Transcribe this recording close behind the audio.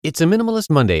It's a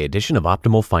Minimalist Monday edition of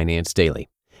Optimal Finance Daily.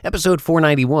 Episode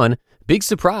 491, Big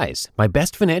Surprise, My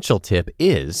Best Financial Tip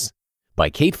is, by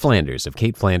Cait Flanders of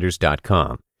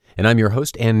CaitFlanders.com. And I'm your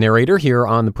host and narrator here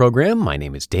on the program. My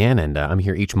name is Dan, and I'm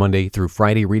here each Monday through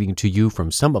Friday reading to you from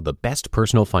some of the best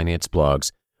personal finance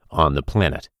blogs on the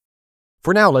planet.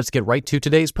 For now, let's get right to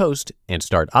today's post and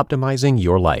start optimizing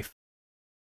your life.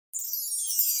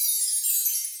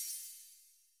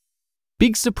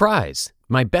 Big Surprise,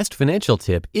 My Best Financial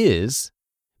Tip is,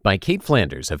 by Cait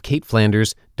Flanders of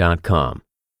CaitFlanders.com.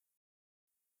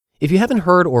 If you haven't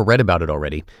heard or read about it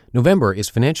already, November is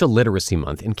Financial Literacy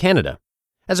Month in Canada.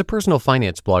 As a personal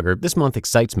finance blogger, this month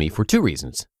excites me for two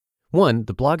reasons. One,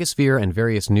 the blogosphere and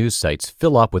various news sites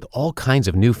fill up with all kinds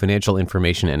of new financial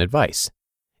information and advice.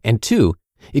 And two,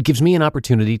 it gives me an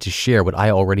opportunity to share what I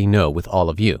already know with all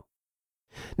of you.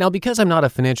 Now, because I'm not a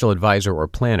financial advisor or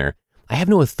planner, I have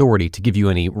no authority to give you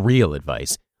any real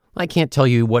advice. I can't tell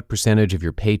you what percentage of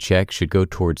your paycheck should go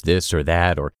towards this or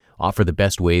that, or offer the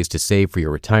best ways to save for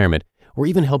your retirement, or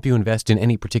even help you invest in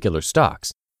any particular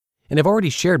stocks. And I've already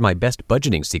shared my best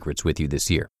budgeting secrets with you this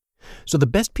year. So the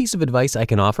best piece of advice I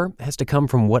can offer has to come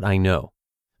from what I know.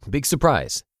 Big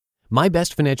surprise. My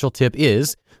best financial tip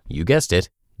is, you guessed it,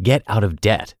 get out of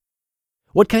debt.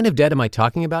 What kind of debt am I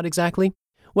talking about exactly?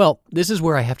 Well, this is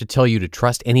where I have to tell you to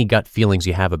trust any gut feelings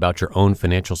you have about your own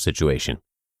financial situation.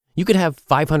 You could have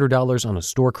 $500 on a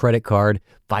store credit card,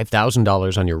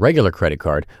 $5,000 on your regular credit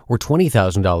card, or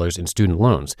 $20,000 in student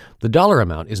loans. The dollar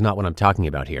amount is not what I'm talking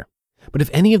about here. But if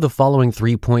any of the following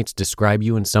 3 points describe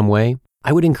you in some way,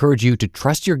 I would encourage you to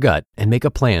trust your gut and make a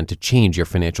plan to change your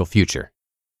financial future.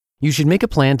 You should make a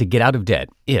plan to get out of debt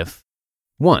if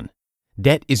 1.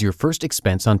 Debt is your first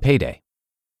expense on payday.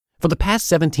 For the past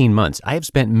 17 months, I have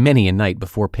spent many a night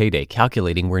before payday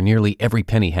calculating where nearly every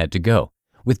penny had to go,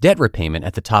 with debt repayment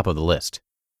at the top of the list.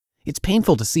 It's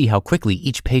painful to see how quickly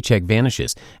each paycheck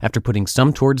vanishes after putting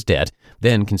some towards debt,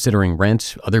 then considering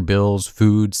rent, other bills,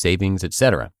 food, savings,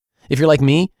 etc. If you're like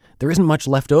me, there isn't much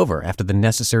left over after the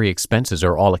necessary expenses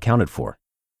are all accounted for.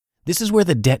 This is where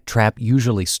the debt trap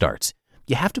usually starts.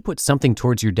 You have to put something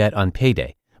towards your debt on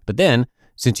payday, but then,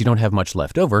 since you don't have much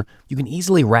left over, you can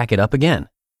easily rack it up again.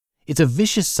 It's a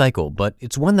vicious cycle, but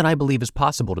it's one that I believe is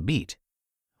possible to beat.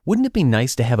 Wouldn't it be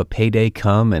nice to have a payday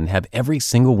come and have every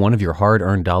single one of your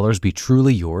hard-earned dollars be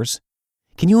truly yours?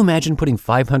 Can you imagine putting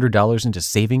 $500 into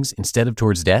savings instead of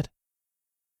towards debt?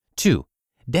 2.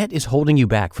 Debt is holding you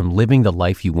back from living the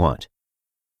life you want.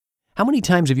 How many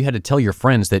times have you had to tell your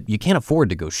friends that you can't afford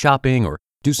to go shopping or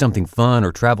do something fun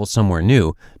or travel somewhere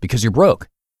new because you're broke?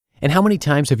 And how many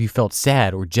times have you felt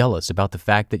sad or jealous about the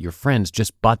fact that your friends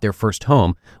just bought their first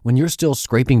home when you're still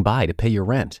scraping by to pay your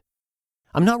rent?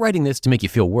 I'm not writing this to make you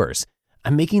feel worse.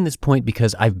 I'm making this point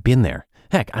because I've been there.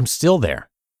 Heck, I'm still there.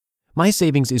 My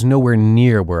savings is nowhere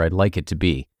near where I'd like it to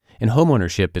be, and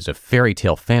homeownership is a fairy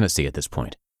tale fantasy at this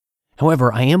point.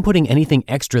 However, I am putting anything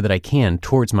extra that I can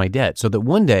towards my debt so that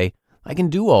one day I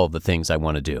can do all of the things I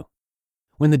want to do.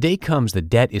 When the day comes that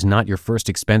debt is not your first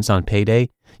expense on payday,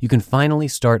 you can finally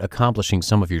start accomplishing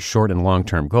some of your short and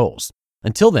long-term goals.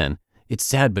 Until then, it's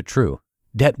sad but true.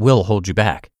 Debt will hold you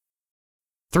back.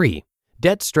 3.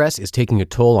 Debt stress is taking a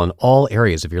toll on all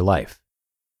areas of your life.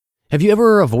 Have you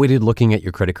ever avoided looking at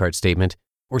your credit card statement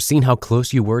or seen how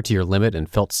close you were to your limit and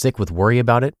felt sick with worry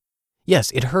about it?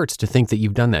 Yes, it hurts to think that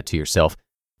you've done that to yourself,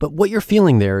 but what you're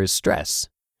feeling there is stress.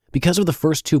 Because of the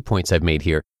first 2 points I've made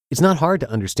here, it's not hard to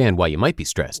understand why you might be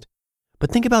stressed. But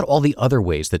think about all the other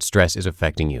ways that stress is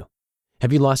affecting you.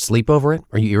 Have you lost sleep over it?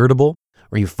 Are you irritable?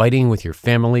 Are you fighting with your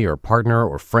family or partner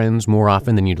or friends more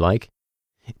often than you'd like?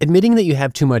 Admitting that you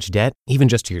have too much debt, even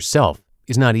just to yourself,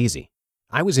 is not easy.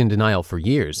 I was in denial for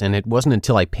years, and it wasn't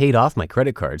until I paid off my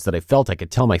credit cards that I felt I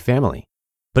could tell my family.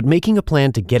 But making a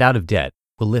plan to get out of debt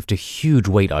will lift a huge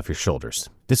weight off your shoulders.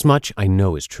 This much I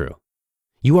know is true.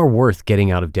 You are worth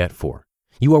getting out of debt for.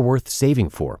 You are worth saving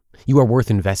for. You are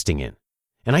worth investing in.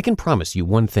 And I can promise you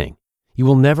one thing. You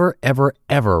will never, ever,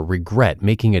 ever regret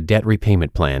making a debt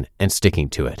repayment plan and sticking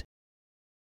to it.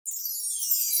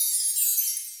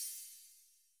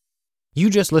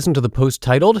 You just listened to the post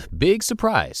titled, Big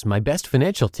Surprise, My Best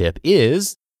Financial Tip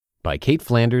is, by Cait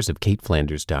Flanders of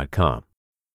CaitFlanders.com.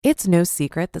 It's no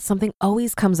secret that something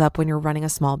always comes up when you're running a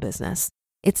small business.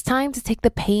 It's time to take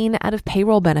the pain out of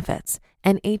payroll benefits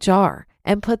and HR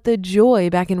and put the joy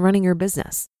back in running your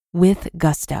business with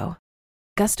Gusto.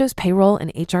 Gusto's payroll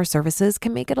and HR services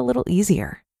can make it a little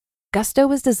easier. Gusto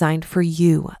was designed for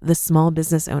you, the small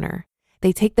business owner.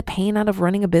 They take the pain out of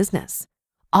running a business,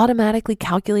 automatically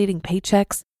calculating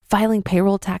paychecks, filing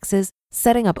payroll taxes,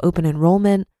 setting up open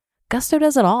enrollment. Gusto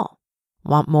does it all.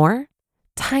 Want more?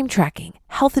 time tracking,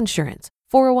 health insurance,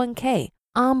 401k,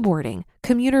 onboarding,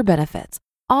 commuter benefits,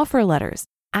 offer letters,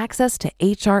 access to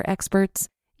HR experts.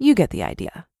 You get the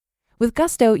idea. With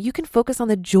Gusto, you can focus on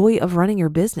the joy of running your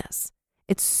business.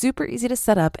 It's super easy to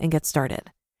set up and get started.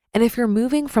 And if you're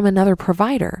moving from another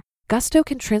provider, Gusto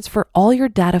can transfer all your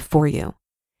data for you.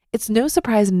 It's no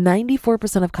surprise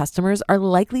 94% of customers are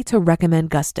likely to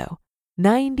recommend Gusto.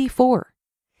 94.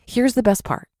 Here's the best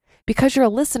part. Because you're a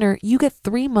listener, you get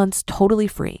 3 months totally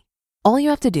free. All you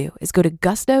have to do is go to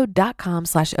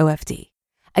gusto.com/OFD.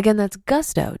 Again, that's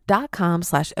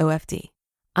gusto.com/OFD.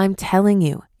 I'm telling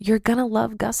you, you're gonna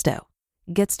love Gusto.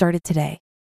 Get started today.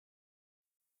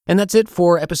 And that's it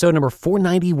for episode number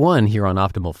 491 here on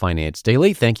Optimal Finance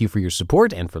Daily. Thank you for your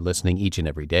support and for listening each and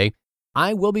every day.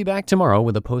 I will be back tomorrow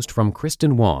with a post from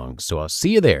Kristen Wong, so I'll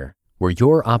see you there where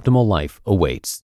your optimal life awaits.